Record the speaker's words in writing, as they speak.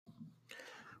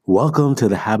Welcome to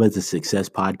the Habits of Success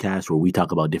podcast, where we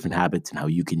talk about different habits and how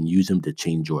you can use them to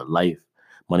change your life.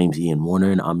 My name is Ian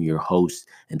Warner, and I'm your host.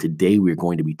 And today we're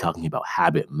going to be talking about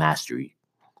habit mastery.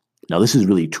 Now, this is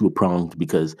really two-pronged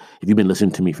because if you've been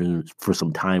listening to me for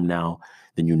some time now,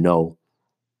 then you know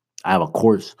I have a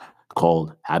course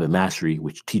called Habit Mastery,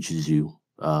 which teaches you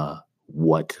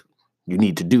what you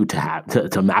need to do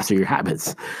to master your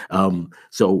habits.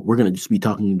 So we're gonna just be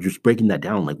talking, just breaking that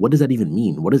down. Like, what does that even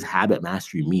mean? What does habit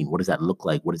mastery mean? What does that look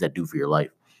like? What does that do for your life?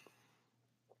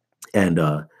 And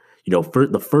for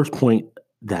the first point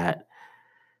that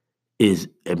is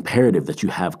imperative that you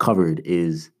have covered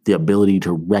is the ability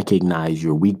to recognize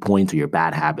your weak points or your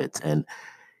bad habits. And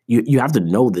you have to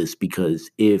know this because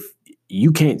if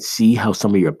you can't see how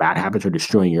some of your bad habits are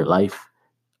destroying your life,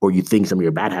 or you think some of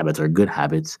your bad habits are good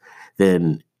habits,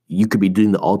 then you could be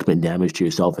doing the ultimate damage to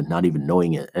yourself and not even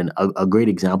knowing it. And a great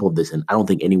example of this, and I don't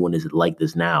think anyone is like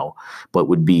this now, but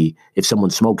would be if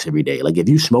someone smokes every day. Like if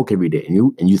you smoke every day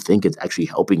and you think it's actually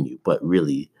helping you, but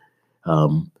really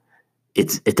um,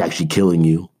 it's actually killing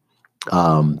you.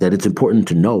 That it's important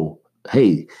to know,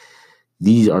 hey,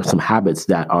 these are some habits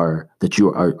that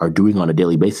you are doing on a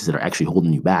daily basis that are actually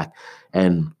holding you back.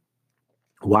 And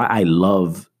why I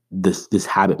love this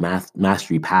habit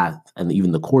mastery path and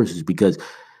even the course is because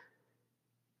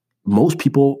most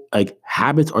people, like,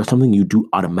 habits are something you do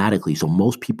automatically. So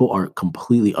most people are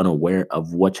completely unaware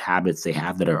of which habits they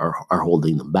have that are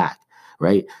holding them back,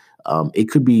 right? It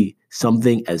could be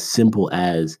something as simple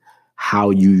as how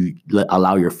you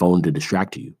allow your phone to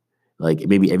distract you. Like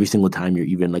maybe every single time you're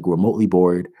even like remotely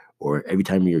bored, or every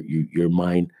time your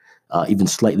mind even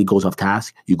slightly goes off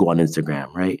task, you go on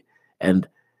Instagram, right? And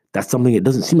that's something that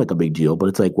doesn't seem like a big deal, but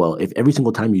it's like, well, if every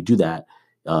single time you do that,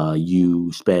 you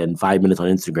spend 5 minutes on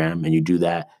Instagram and you do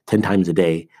that 10 times a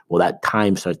day, well, that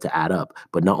time starts to add up.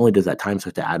 But not only does that time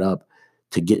start to add up,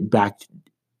 to get back,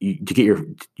 to get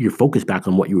your focus back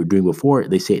on what you were doing before,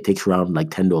 they say it takes around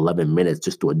like 10 to 11 minutes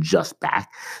just to adjust back.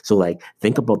 So like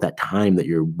think about that time that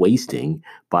you're wasting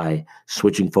by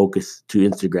switching focus to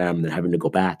Instagram and then having to go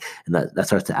back, and that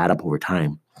starts to add up over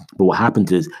time. But what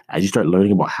happens is as you start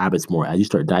learning about habits more, as you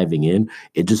start diving in,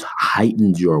 it just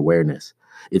heightens your awareness.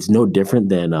 It's no different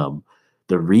than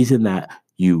the reason that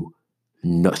you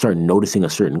start noticing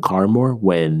a certain car more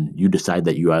when you decide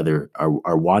that you either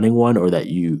are wanting one or that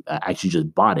you actually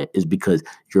just bought it, is because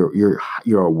your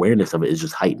awareness of it is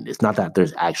just heightened. It's not that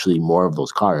there's actually more of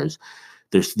those cars.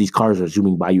 There's these cars are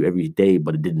zooming by you every day,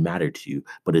 but it didn't matter to you.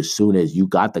 But as soon as you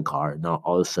got the car, now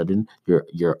all of a sudden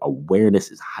your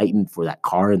awareness is heightened for that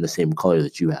car in the same color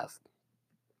that you have.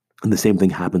 And the same thing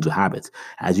happens with habits.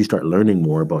 As you start learning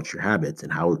more about your habits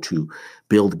and how to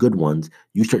build good ones,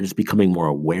 you start just becoming more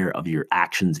aware of your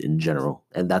actions in general.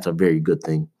 And that's a very good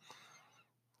thing.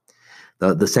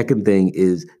 The second thing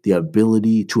is the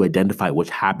ability to identify which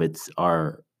habits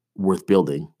are worth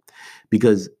building.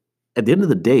 Because at the end of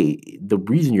the day, the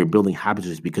reason you're building habits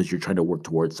is because you're trying to work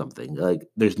towards something. Like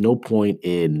there's no point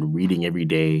in reading every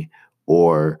day,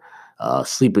 or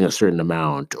sleeping a certain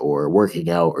amount, or working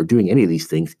out, or doing any of these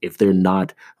things if they're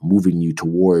not moving you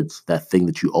towards that thing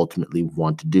that you ultimately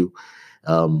want to do.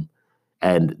 Um,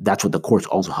 and that's what the course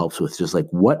also helps with. Just like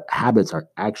what habits are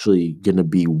actually going to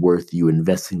be worth you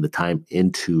investing the time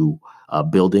into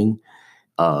building,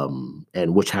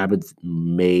 and which habits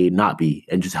may not be,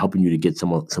 and just helping you to get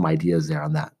some ideas there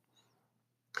on that.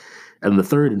 And the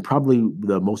third, and probably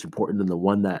the most important, and the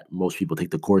one that most people take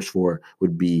the course for,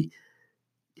 would be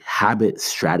habit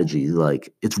strategies.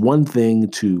 Like it's one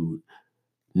thing to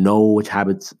know which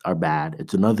habits are bad.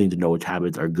 It's another thing to know which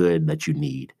habits are good that you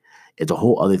need. It's a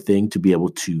whole other thing to be able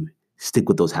to stick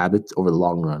with those habits over the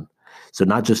long run. So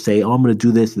not just say, oh, I'm going to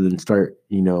do this and then start,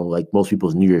 like most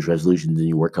people's New Year's resolutions, and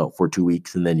you work out for 2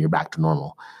 weeks and then you're back to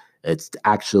normal. It's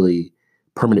actually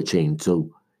permanent change. So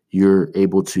you're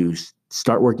able to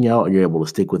start working out and you're able to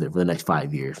stick with it for the next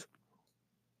 5 years.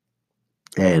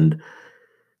 And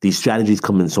these strategies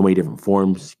come in so many different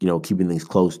forms, keeping things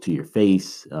close to your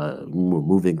face,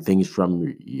 moving things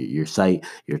from your site,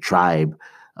 your tribe,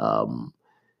 um,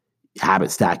 habit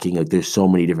stacking. Like there's so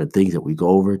many different things that we go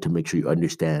over to make sure you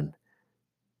understand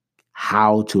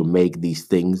how to make these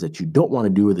things that you don't want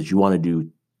to do or that you want to do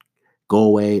go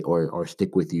away, or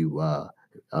stick with you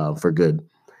for good.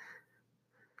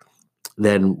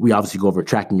 Then we obviously go over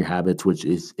tracking your habits, which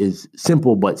is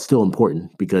simple but still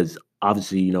important, because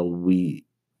obviously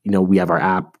we have our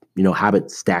app, habit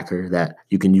stacker, that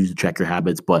you can use to track your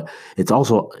habits. But it's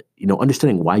also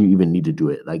understanding why you even need to do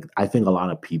it. Like I think a lot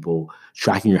of people,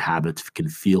 tracking your habits can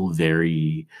feel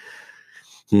very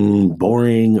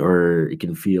boring, or it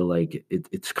can feel like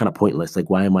it's kind of pointless. Like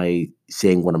why am I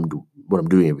saying what I'm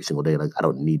doing every single day. Like I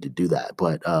don't need to do that.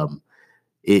 But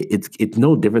it's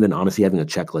no different than honestly having a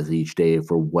checklist each day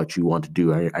for what you want to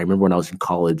do. I remember when I was in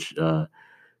college,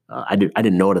 I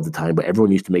didn't know it at the time, but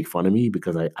everyone used to make fun of me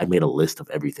because I made a list of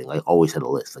everything. I always had a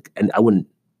list, like, and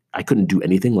I couldn't do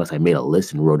anything unless I made a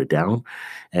list and wrote it down.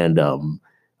 And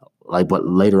but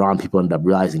later on, people end up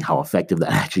realizing how effective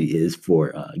that actually is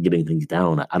for getting things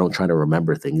down. I don't try to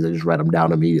remember things; I just write them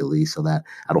down immediately so that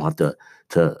I don't have to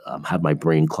have my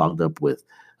brain clogged up with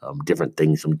different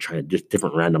things. I'm trying just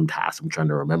different random tasks I'm trying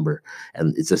to remember,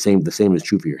 and it's the same. The same is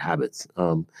true for your habits.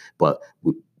 But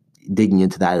digging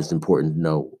into that is important to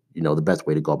know. The best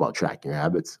way to go about tracking your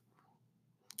habits.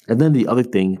 And then the other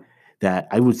thing that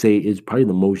I would say is probably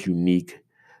the most unique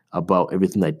about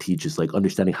everything I teach is like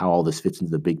understanding how all this fits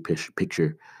into the big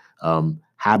picture.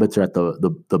 Habits are at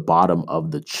the bottom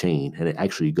of the chain, and it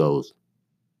actually goes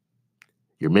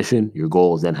your mission, your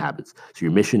goals, then habits. So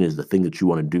your mission is the thing that you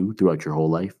want to do throughout your whole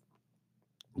life.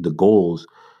 The goals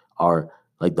are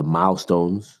like the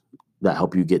milestones that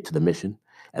help you get to the mission.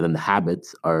 And then the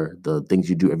habits are the things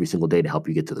you do every single day to help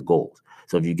you get to the goals.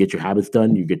 So if you get your habits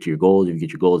done, you get to your goals. If you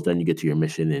get your goals done, you get to your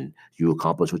mission and you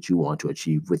accomplish what you want to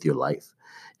achieve with your life.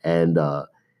 And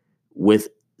with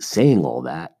saying all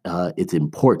that, it's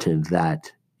important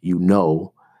that you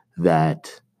know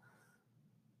that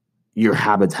your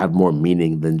habits have more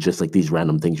meaning than just like these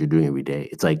random things you're doing every day.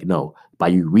 It's like, no, by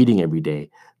you reading every day,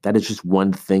 that is just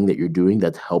one thing that you're doing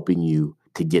that's helping you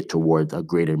to get towards a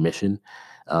greater mission.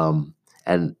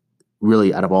 And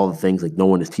really, out of all the things, like no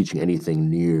one is teaching anything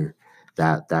near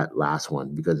that last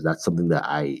one because that's something that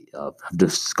I have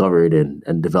discovered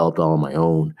and developed all on my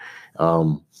own.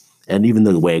 And even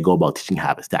the way I go about teaching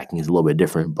habit stacking is a little bit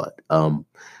different, but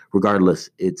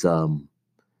regardless, it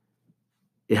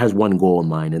has one goal in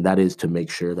mind, and that is to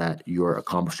make sure that you're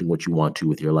accomplishing what you want to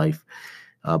with your life.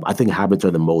 I think habits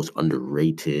are the most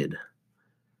underrated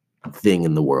thing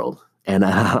in the world, and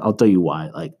I'll tell you why.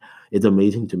 Like, it's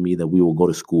amazing to me that we will go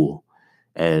to school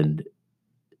and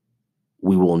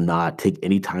we will not take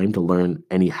any time to learn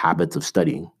any habits of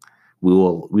studying. We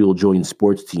will join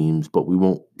sports teams, but we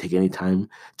won't take any time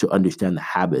to understand the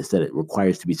habits that it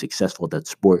requires to be successful at that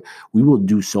sport. We will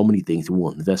do so many things. We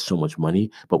will invest so much money,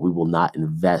 but we will not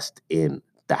invest in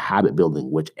the habit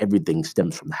building, which everything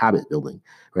stems from the habit building,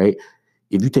 right?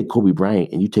 If you take Kobe Bryant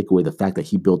and you take away the fact that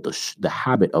he built the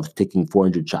habit of taking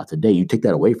 400 shots a day, you take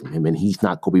that away from him, and he's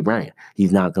not Kobe Bryant.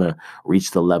 He's not going to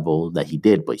reach the level that he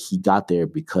did, but he got there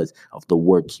because of the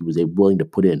work he was willing to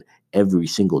put in every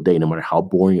single day, no matter how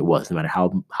boring it was, no matter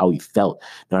how he felt,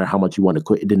 no matter how much he wanted to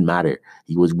quit. It didn't matter.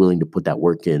 He was willing to put that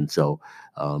work in. So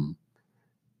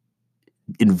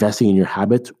investing in your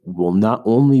habits will not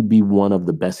only be one of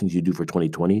the best things you do for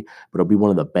 2020, but it'll be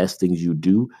one of the best things you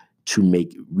do to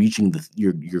make reaching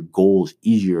your goals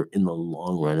easier in the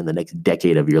long run in the next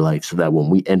decade of your life, so that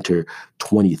when we enter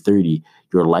 2030,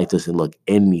 your life doesn't look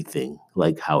anything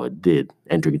like how it did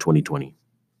entering 2020.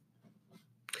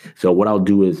 So what I'll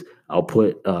do is I'll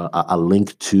put a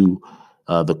link to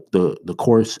the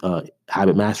course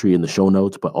Habit Mastery in the show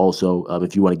notes, but also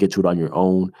if you want to get to it on your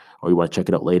own or you want to check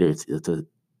it out later, it's an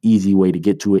easy way to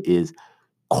get to it is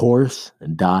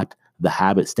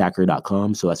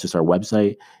course.thehabitstacker.com. So that's just our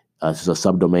website. It's just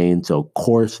a subdomain. So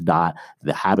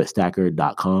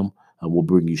course.thehabitstacker.com will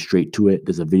bring you straight to it.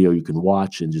 There's a video you can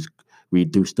watch and just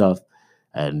read through stuff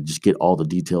and just get all the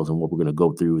details on what we're going to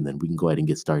go through, and then we can go ahead and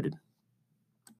get started.